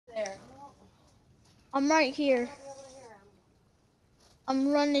I'm right here. I'm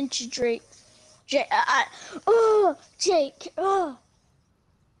running to Drake. Jake, Jake, oh.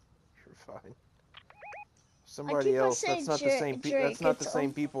 You're fine. I Somebody keep on else. saying That's not the same. Drake. That's not the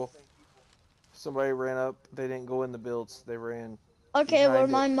same people. Somebody ran up. They didn't go in the builds. They ran Okay, well, behind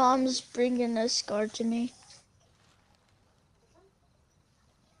it. my mom's bringing this car to me.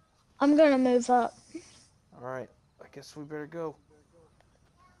 I'm gonna move up. All right. I guess we better go.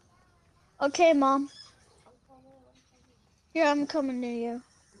 Okay, Mom. Here, I'm coming to you.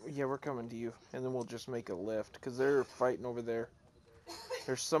 Yeah, we're coming to you, and then we'll just make a lift because they're fighting over there.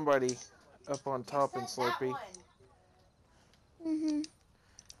 There's somebody up on top in Slurpee.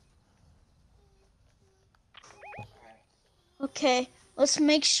 Okay, let's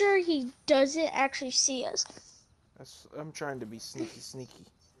make sure he doesn't actually see us. I'm trying to be sneaky.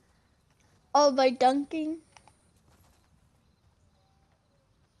 Oh, by dunking?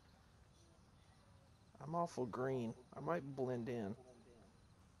 I'm awful green. I might blend in.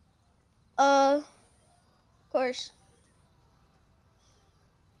 Of course.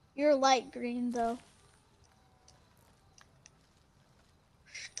 You're light green, though.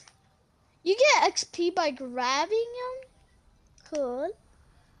 You get XP by grabbing him? Cool.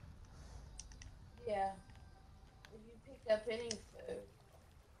 Yeah. If you pick up any food.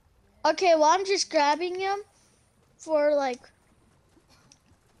 Okay, well, I'm just grabbing him for, like...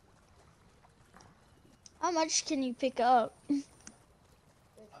 How much can you pick up? 15.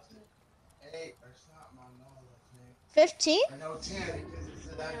 8 or something, I know, I think. 15? I know 10 because it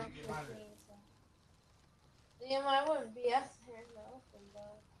said that you get 100. Damn, I wouldn't be out there in the open,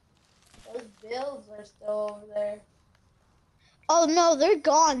 though. Those bills are still over there. Oh, no, they're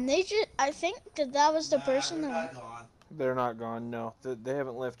gone. I think that was the person they're that... not gone. They're not gone. No, they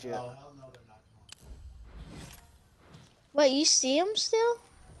haven't left yet. Oh, hell no, they're not gone. Wait, you see them still?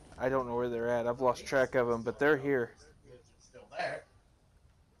 I don't know where they're at. I've lost track of them, but they're here. It's still there.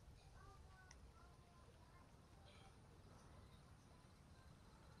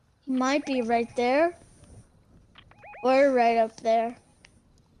 He might be right there. Or right up there.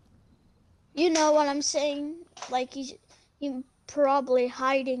 You know what I'm saying? Like he's probably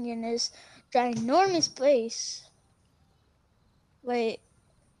hiding in his ginormous base. Wait,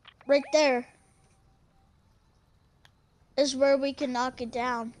 right there is where we can knock it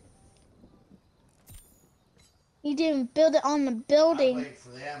down. He didn't build it on the building. I'm waiting for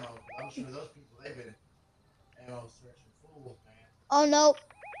the ammo. I'm sure those people, they've been ammo searching fools, man. Oh no,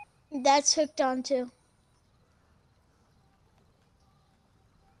 that's hooked on too.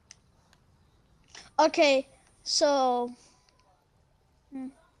 Okay, so...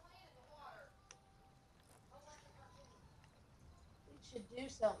 We should do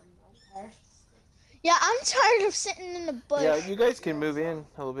something on there. Yeah, I'm tired of sitting in the bush. Yeah, you guys can move in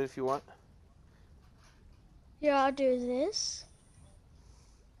a little bit if you want. Here, I'll do this.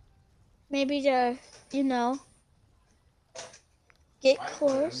 Maybe to, get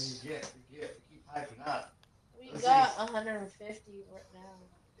close. You keep hyping up. We got 150 right now.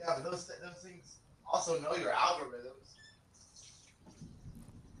 Yeah, but those things also know your algorithms.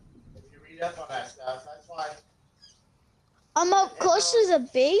 If you read up on that stuff, that's why. I'm up close to the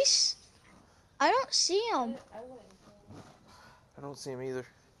base. I don't see them. I don't see them either.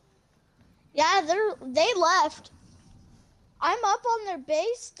 Yeah, they left. I'm up on their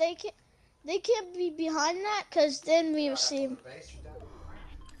base. They can't be behind that because then we see them.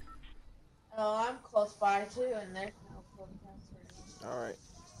 Oh, I'm close by too, and there's no forecast. All right,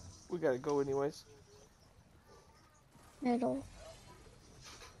 we gotta go anyways. Middle.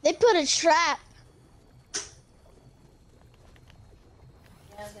 They put a trap.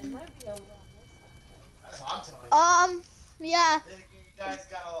 Yeah, they might be over on this side. That's what I'm telling you. Yeah. You guys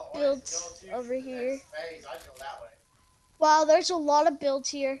got a Builds over here. Phase, I go that way. Wow, there's a lot of builds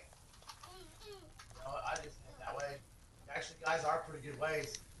here. You know, I just head that way. Actually, guys are pretty good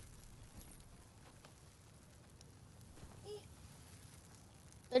ways.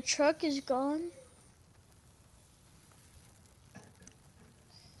 The truck is gone.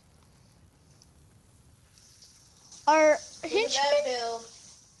 Our henchmen.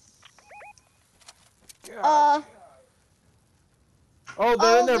 Oh,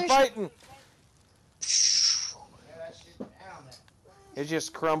 they're in there fighting. Yeah, that shit down there. It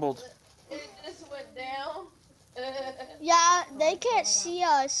just crumbled. It just went down. Yeah, they can't see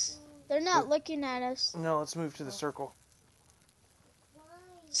us. They're not looking at us. No, let's move to the circle.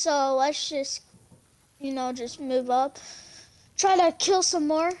 So let's just, just move up. Try to kill some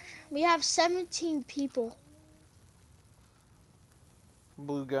more. We have 17 people.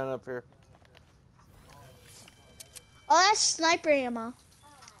 Blue gun up here. Oh, that's sniper ammo.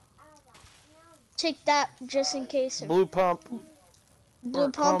 take that just in case. Blue pump. Blue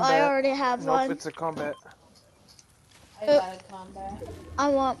or pump, I combat. already have Nope, one. it's a combat. I got a combat. I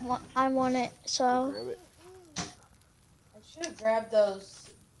want one. I want it. So Grab it. I should have grabbed those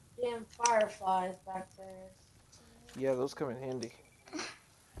damn fireflies back there. Yeah, those come in handy.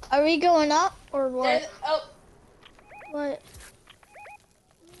 are we going up or what? Oh, What?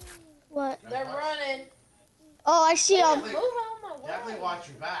 What? they're running. Oh, I see them. Move out my way. Definitely watch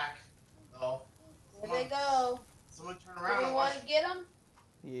your back, though. Where they go? Someone turn Do around we and want watch. to get them?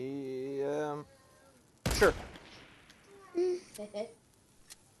 Yeah. Sure.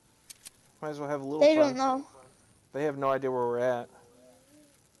 Might as well have a little They fun. don't know. They have no idea where we're at.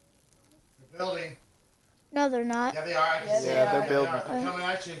 They're building. No, they're not. Yeah, they are. I can Yeah, see they it. are. they're building. They're coming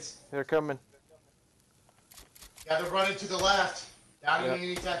at you. They're coming. Yeah, they're running to the left. Down Yep.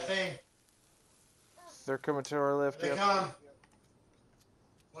 underneath that thing. They're coming to our left. They Yep. come.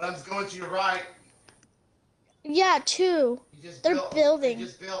 One of them's going to your right. Yeah, two. He just They're built. building. He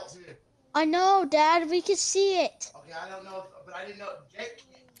just built too. I know, Dad. We can see it. Okay, I don't know, but I didn't know Jake.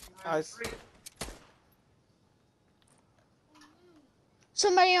 I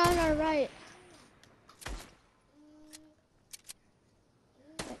Somebody on our right.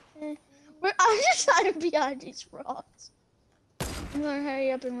 I'm just hiding behind these rocks. I'm gonna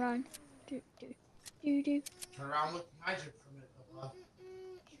hurry up and run. Do, do, do, do. Turn around and look behind you for a minute, Papa.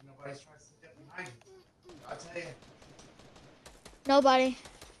 Nobody's trying to sneak up behind you. I'll tell you. Nobody.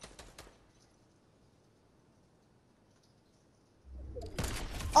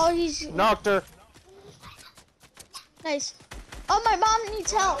 Oh, he's Knocked her. nice. Oh, my mom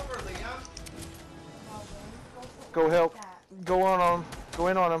needs help. Over, Liam. Go help. Go on them. Go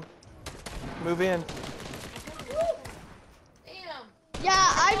in on them. Move in. Damn. Yeah,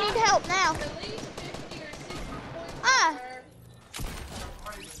 I need help now. At least 50 or 60 points. Ah. There.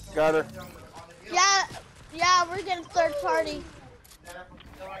 Got her. Yeah, yeah, we're getting third party.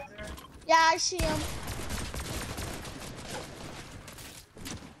 Yeah, I see him.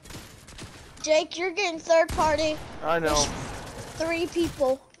 Jake, you're getting third party. I know. There's 3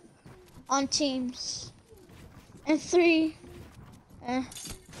 people on teams. And 3. I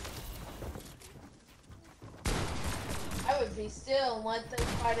would be still and let them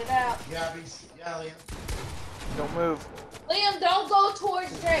fight it out. Yeah, Liam. Don't move. Liam, don't go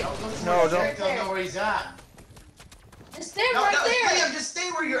towards Drake. Don't go to No, Jake. don't. Don't know where he's at. Just stand right no, there. Liam, just stay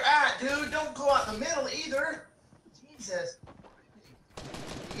where you're at, dude. Don't go out in the middle either. Jesus.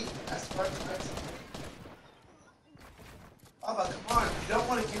 That's what. Bubba, come on. You don't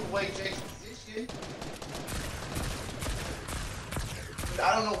want to give away Jake's position. But I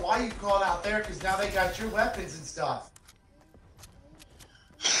don't know why you called out there, because now they got your weapons and stuff.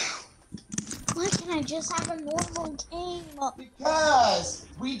 Why can't I just have a normal game? Because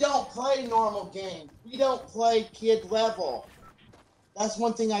we don't play normal games. We don't play kid level. That's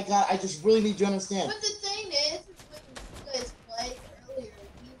one thing I just really need you to understand. But the thing is when you guys played earlier,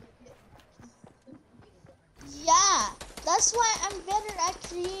 you would get. Yeah, that's why I'm better at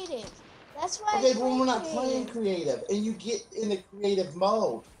creative. That's why Okay, I but play we're not creative. playing creative, and you get in the creative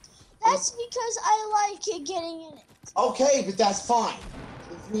mode. That's because I like it getting in it. Okay, but that's fine.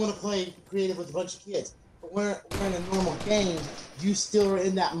 If you want to play creative with a bunch of kids. But we're in a normal game, you still are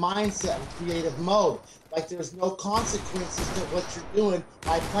in that mindset of creative mode. Like there's no consequences to what you're doing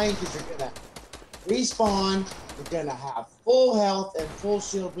by playing, because you're going to respawn, you're going to have full health and full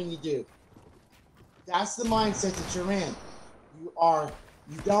shield when you do. That's the mindset that you're in.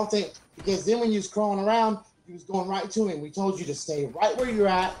 You don't think, because then when you was crawling around, you was going right to him. We told you to stay right where you're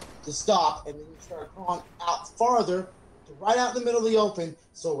at, to stop, and then you start crawling out farther, to right out in the middle of the open,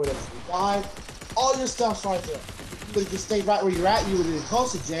 so whether you died, all your stuff's right there. If you would have just stayed right where you're at, you would have been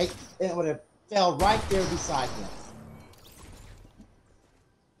close to Jake, and it would have fell right there beside him.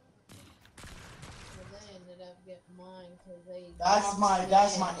 Well, they ended up getting mine because they. That's my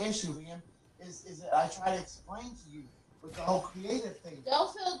boxed me in. issue, Liam, is that I try to explain to you with the whole creative thing.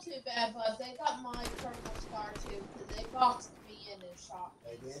 Don't feel too bad, bud. They got my purple scar too because they boxed me in and shot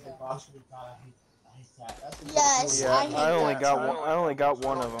me. They did, so. they boxed me, God, I hate that. That's what Yes, Yeah, I hate I only that. got one. I only got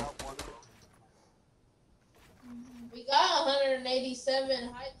one of them. We got 187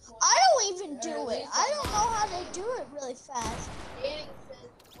 height points. I don't even do it. I don't know how they do it really fast. Danny says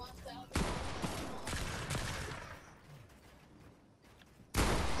 1,000.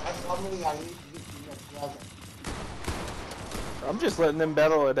 That's one thing I need to get to the next level. I'm just letting them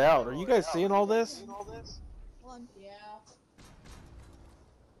battle it out. Are you guys seeing all this? One, Yeah.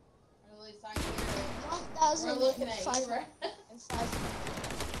 Or at least I can hear it. 1,000 We're looking at you, 500 right? and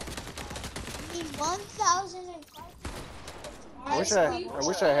 500. You need 1,005. I wish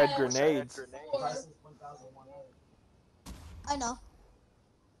I had grenades. price is 1,100. I know.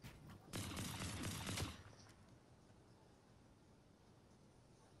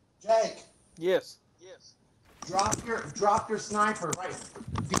 Jake, Yes. drop your sniper. Right.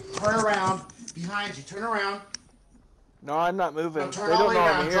 Turn around behind you. Turn around. No, I'm not moving. No, turn They all the don't way know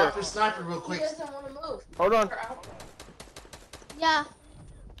around. I'm here. Drop your sniper real He quick. doesn't want to move. Hold on. They're out. Yeah.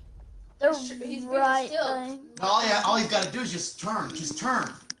 They're He's being right. still. No, all he's got to do is just turn. Just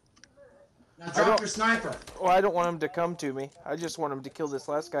turn. Now I drop don't- your sniper. Well, I don't want him to come to me. I just want him to kill this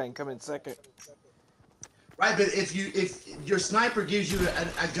last guy and come in second. Right, but if your sniper gives you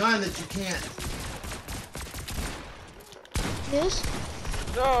a gun that you can't. Yes.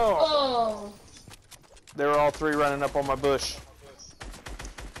 No! Oh. They were all three running up on my bush.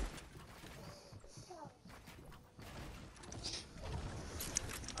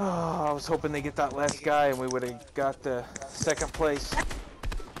 Oh, I was hoping they get that last guy and we would have got the second place.